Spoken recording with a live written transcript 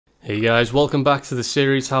Hey guys, welcome back to the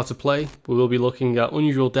series How to Play. We will be looking at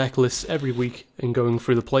unusual deck lists every week and going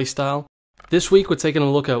through the playstyle. This week we're taking a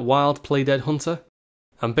look at Wild Play Dead Hunter,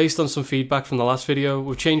 and based on some feedback from the last video,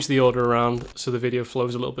 we've changed the order around so the video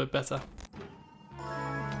flows a little bit better.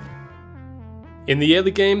 In the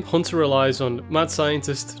early game, Hunter relies on Mad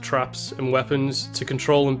Scientist, traps and weapons to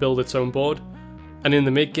control and build its own board, and in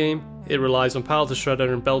the mid game, it relies on Paladin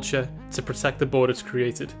Shredder and Belcher to protect the board it's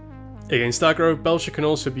created. Against aggro, Belcher can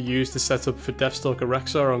also be used to set up for Deathstalker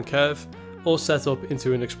Rexar on curve, or set up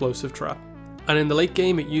into an explosive trap. And in the late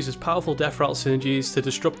game, it uses powerful death rattle synergies to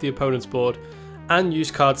disrupt the opponent's board, and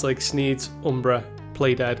use cards like Sneed, Umbra,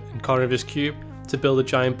 Play Dead and Carnivorous Cube to build a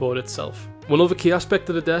giant board itself. One other key aspect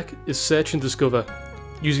of the deck is Search and Discover.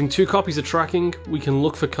 Using 2 copies of Tracking, we can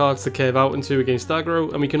look for cards to cave out into against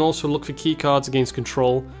aggro, and we can also look for key cards against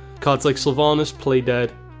control. Cards like Sylvanas, Play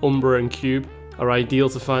Dead, Umbra and Cube are ideal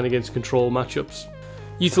to find against control matchups.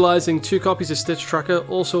 Utilising 2 copies of Stitch Tracker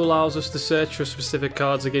also allows us to search for specific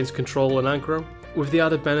cards against control and aggro, with the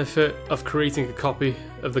added benefit of creating a copy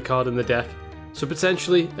of the card in the deck. So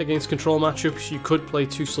potentially, against control matchups, you could play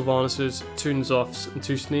 2 Sylvanases, 2 N'Zoths and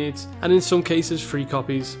 2 Sneeds, and in some cases 3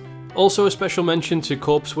 copies. Also a special mention to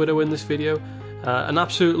Corpse Widow in this video, an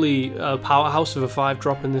absolutely powerhouse of a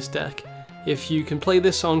 5-drop in this deck. If you can play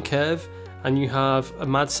this on curve, and you have a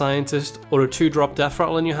Mad Scientist or a 2-drop Death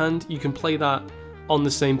Rattle in your hand, you can play that on the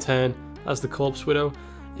same turn as the Corpse Widow.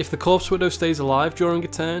 If the Corpse Widow stays alive during a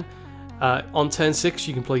turn, on turn 6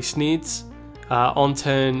 you can play Sneeds. On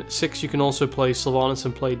turn 6 you can also play Sylvanas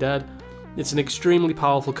and Play Dead. It's an extremely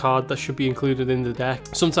powerful card that should be included in the deck.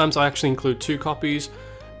 Sometimes I actually include 2 copies,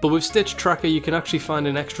 but with Stitch Tracker you can actually find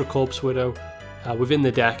an extra Corpse Widow within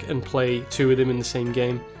the deck and play 2 of them in the same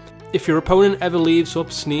game. If your opponent ever leaves up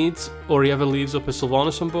Sneeds, or he ever leaves up a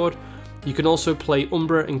Sylvanas on board, you can also play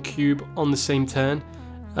Umbra and Cube on the same turn,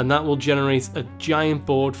 and that will generate a giant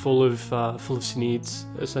board full of Sneeds,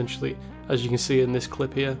 essentially, as you can see in this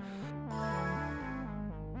clip here.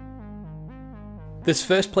 This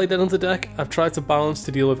first Play Dead Hunter deck, I've tried to balance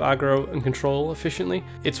to deal with aggro and control efficiently.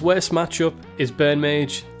 Its worst matchup is Burn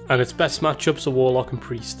Mage, and its best matchups are Warlock and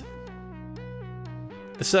Priest.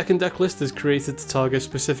 The second deck list is created to target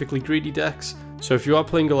specifically greedy decks, so if you are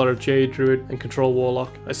playing a lot of Jade Druid and Control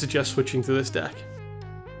Warlock, I suggest switching to this deck.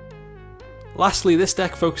 Lastly, this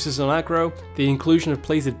deck focuses on aggro. The inclusion of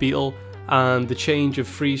Plated Beetle and the change of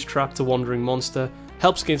Freeze Trap to Wandering Monster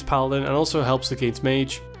helps against Paladin and also helps against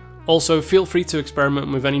Mage. Also, feel free to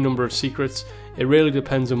experiment with any number of secrets. It really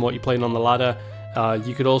depends on what you're playing on the ladder.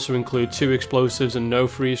 You could also include 2 explosives and no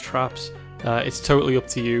freeze traps. It's totally up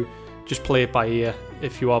to you. Just play it by ear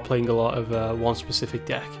if you are playing a lot of one specific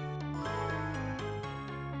deck.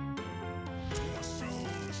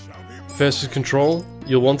 Versus control,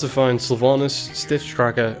 you'll want to find Sylvanas, Stitch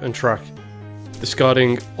Tracker and Track,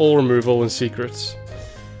 discarding all removal and secrets.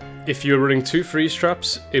 If you're running 2 freeze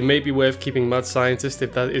traps, it may be worth keeping Mad Scientist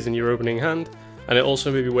if that is in your opening hand, and it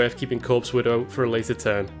also may be worth keeping Corpse Widow for a later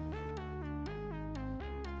turn.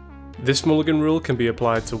 This mulligan rule can be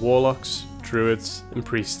applied to Warlocks, Druids and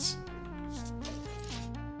Priests.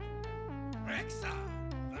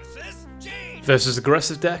 Versus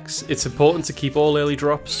aggressive decks, it's important to keep all early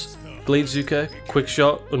drops, Glaivezooka,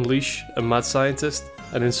 Quickshot, Unleash and Mad Scientist,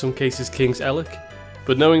 and in some cases King's Elic,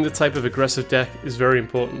 but knowing the type of aggressive deck is very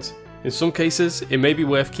important. In some cases, it may be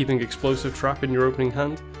worth keeping Explosive Trap in your opening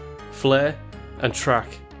hand, Flare, and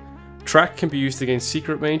Track. Track can be used against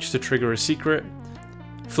Secret Mage to trigger a secret.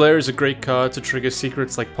 Flare is a great card to trigger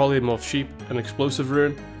secrets like Polymorph Sheep and Explosive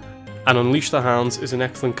Rune, and Unleash the Hounds is an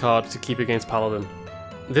excellent card to keep against Paladin.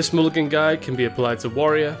 This mulligan guide can be applied to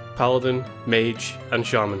Warrior, Paladin, Mage, and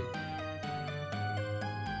Shaman.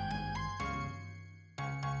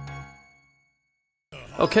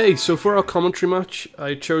 Okay, so for our commentary match,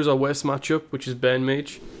 I chose our worst matchup, which is Burn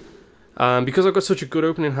Mage. Because I've got such a good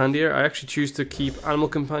opening hand here, I actually choose to keep Animal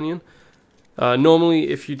Companion.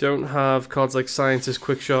 Normally, if you don't have cards like Scientist,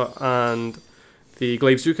 Quickshot, and the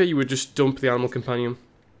Glaivezooka, you would just dump the Animal Companion.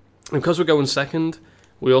 And because we're going second,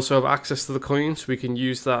 we also have access to the coin, so we can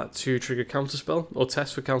use that to trigger Counterspell, or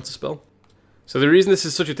test for Counterspell. So the reason this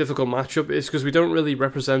is such a difficult matchup is because we don't really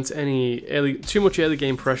represent any too much early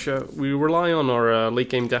game pressure. We rely on our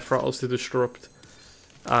late game Death Rattles to disrupt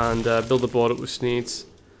and build the board up with Sneeds.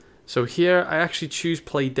 So here I actually choose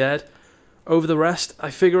Play Dead over the rest.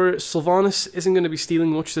 I figure Sylvanas isn't going to be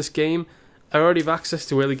stealing much this game. I already have access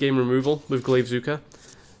to early game removal with Glaivezooka.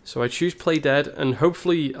 So I choose Play Dead, and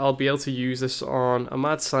hopefully I'll be able to use this on a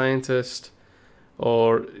Mad Scientist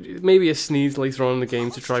or maybe a Sneed later on in the game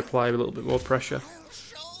to try apply a little bit more pressure.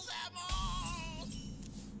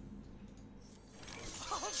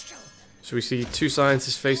 So we see two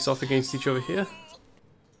scientists face off against each other here.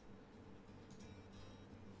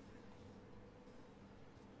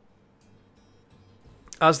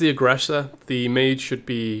 As the aggressor, the mage should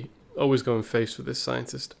be always going face with this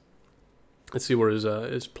scientist. Let's see where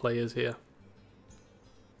his play is here.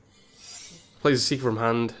 Plays a secret from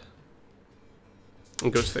hand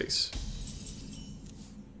and goes face.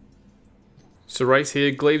 So right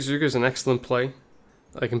here, Glaive Zuga is an excellent play.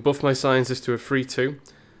 I can buff my scientist to a 3-2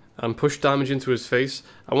 and push damage into his face.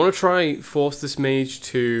 I want to try force this mage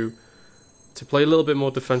to play a little bit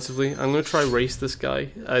more defensively. I'm going to try race this guy.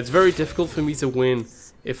 It's very difficult for me to win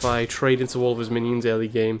if I trade into all of his minions early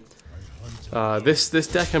game. This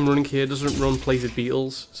deck I'm running here doesn't run plated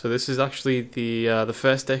beetles, so this is actually the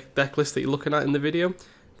first deck list that you're looking at in the video.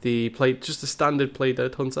 Just a standard play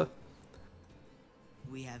dead hunter.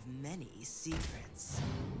 We have many secrets.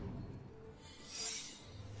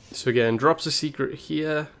 So again, drops a secret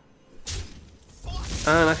here,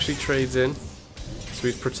 and actually trades in. So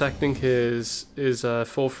he's protecting his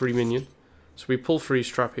 4-3 minion. So we pull freeze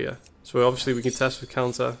trap here. So obviously we can test with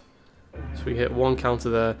counter. So we hit one counter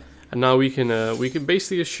there, and now we can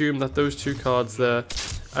basically assume that those two cards there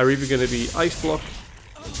are either going to be Ice Block,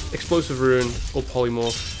 Explosive Ruin, or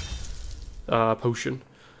Polymorph Potion.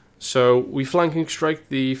 So we flanking strike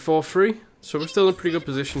the 4-3. So we're still in a pretty good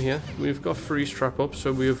position here. We've got freeze trap up,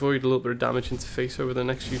 so we avoid a little bit of damage into face over the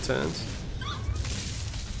next few turns.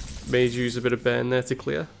 Mage use a bit of burn there to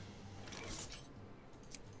clear.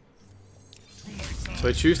 So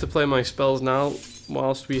I choose to play my spells now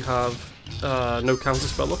whilst we have no counter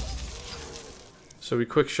spell up. So we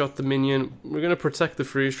quick shot the minion. We're going to protect the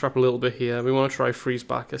freeze trap a little bit here. We want to try freeze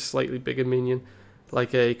back a slightly bigger minion,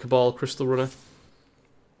 like a Cabal Crystal Runner.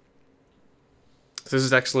 So this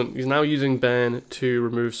is excellent. He's now using burn to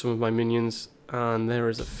remove some of my minions, and there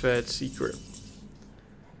is a third secret.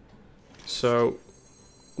 So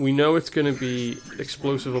we know it's going to be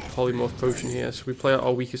Explosive or Polymorph Potion here, so we play out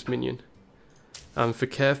our weakest minion. And for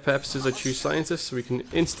curve purposes, I choose Scientist, so we can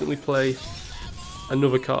instantly play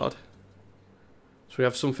another card. So we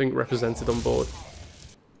have something represented on board.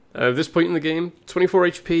 At this point in the game, 24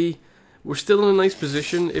 HP, we're still in a nice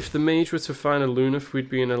position. If the mage were to find a Lunaf, we'd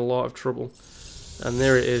be in a lot of trouble. And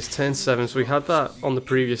there it is, turn 7. So we had that on the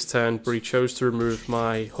previous turn, but he chose to remove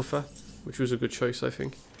my Huffer, which was a good choice, I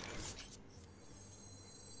think.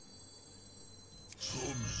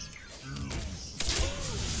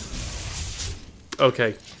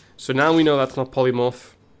 Okay, so now we know that's not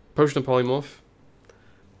Polymorph. Potion of Polymorph.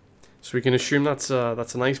 So we can assume that's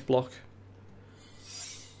a nice block.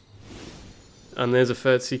 And there's a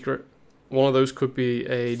third secret. One of those could be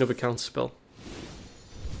another counter spell.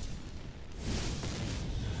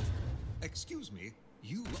 Excuse me,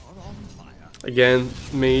 you are on fire. Again,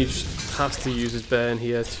 mage has to use his burn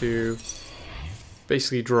here to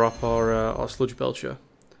basically drop our sludge belcher.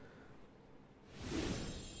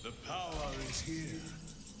 The power is here.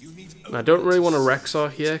 You need. And I don't really want a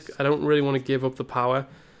Rexar here. I don't really want to give up the power.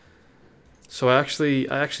 So I actually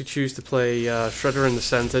choose to play Shredder in the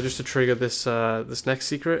center just to trigger this this next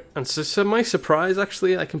secret. And so to my surprise,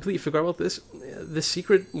 actually, I completely forgot about this. This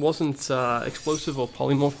secret wasn't Explosive or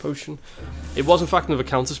Polymorph Potion. It was in fact another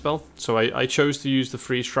counter spell. So I chose to use the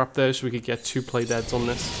freeze trap there so we could get 2 play deads on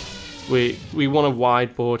this. We want a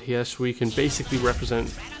wide board here so we can basically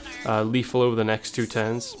represent lethal over the next 2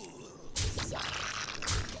 turns.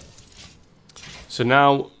 So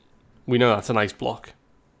now we know that's a nice block.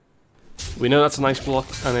 We know that's a nice block,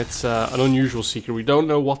 and it's an unusual secret. We don't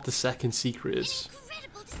know what the second secret is.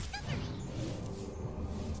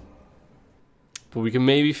 But we can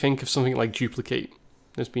maybe think of something like Duplicate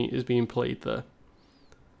is being played there.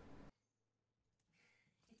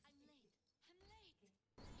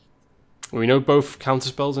 We know both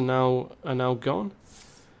counterspells are now gone.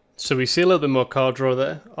 So we see a little bit more card draw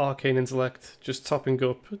there. Arcane Intellect, just topping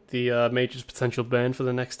up the mage's potential burn for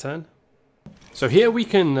the next turn. So here we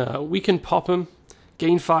can pop him,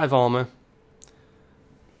 gain 5 armor.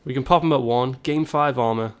 We can pop him at 1, gain 5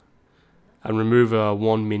 armor, and remove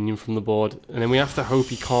 1 minion from the board. And then we have to hope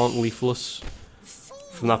he can't lethal us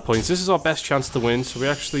from that point. So this is our best chance to win. So we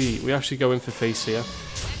actually go in for face here,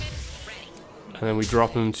 and then we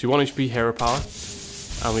drop him to 1 HP hero power,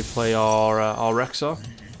 and we play our Rexar.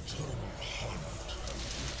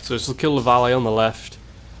 So this will kill the valet on the left.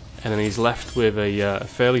 And then he's left with a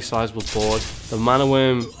fairly sizable board. The Mana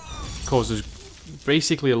Worm causes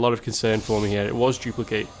basically a lot of concern for me here. It was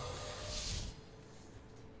Duplicate.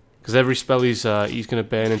 Because every spell he's going to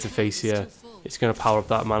burn into face here, it's going to power up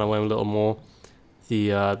that Mana Worm a little more.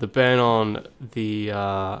 The burn on the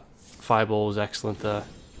Fireball is excellent there.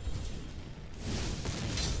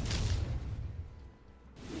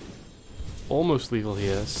 almost lethal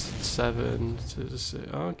here. 7 to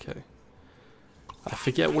 6. Okay. I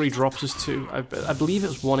forget what he drops us to. I believe it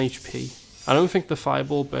was 1 HP. I don't think the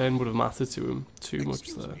fireball burn would have mattered to him too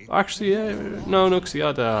much there. Actually, yeah, no, because he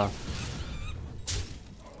had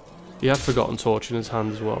Forgotten Torch in his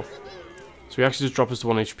hand as well. So he actually just dropped us to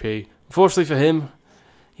 1 HP. Unfortunately for him,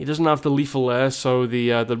 he doesn't have the lethal there, so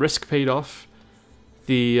the risk paid off.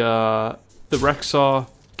 The Rexar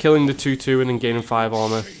killing the 2/2 and then gaining 5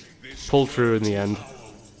 armor pulled through in the end,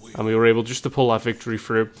 and we were able just to pull that victory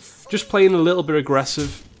through. Just playing a little bit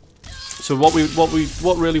aggressive. So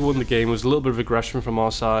what really won the game was a little bit of aggression from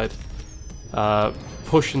our side,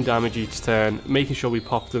 pushing damage each turn, making sure we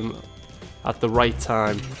popped them at the right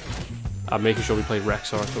time, and making sure we played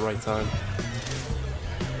Rexar at the right time.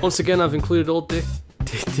 Once again, I've included all deck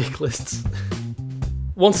lists.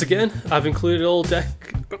 Once again, I've included all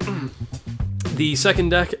deck. The second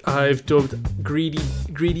deck I've dubbed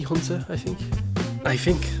Greedy Hunter. I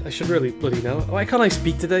think I should really bloody know. Why can't I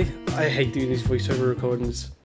speak today? I hate doing these voiceover recordings.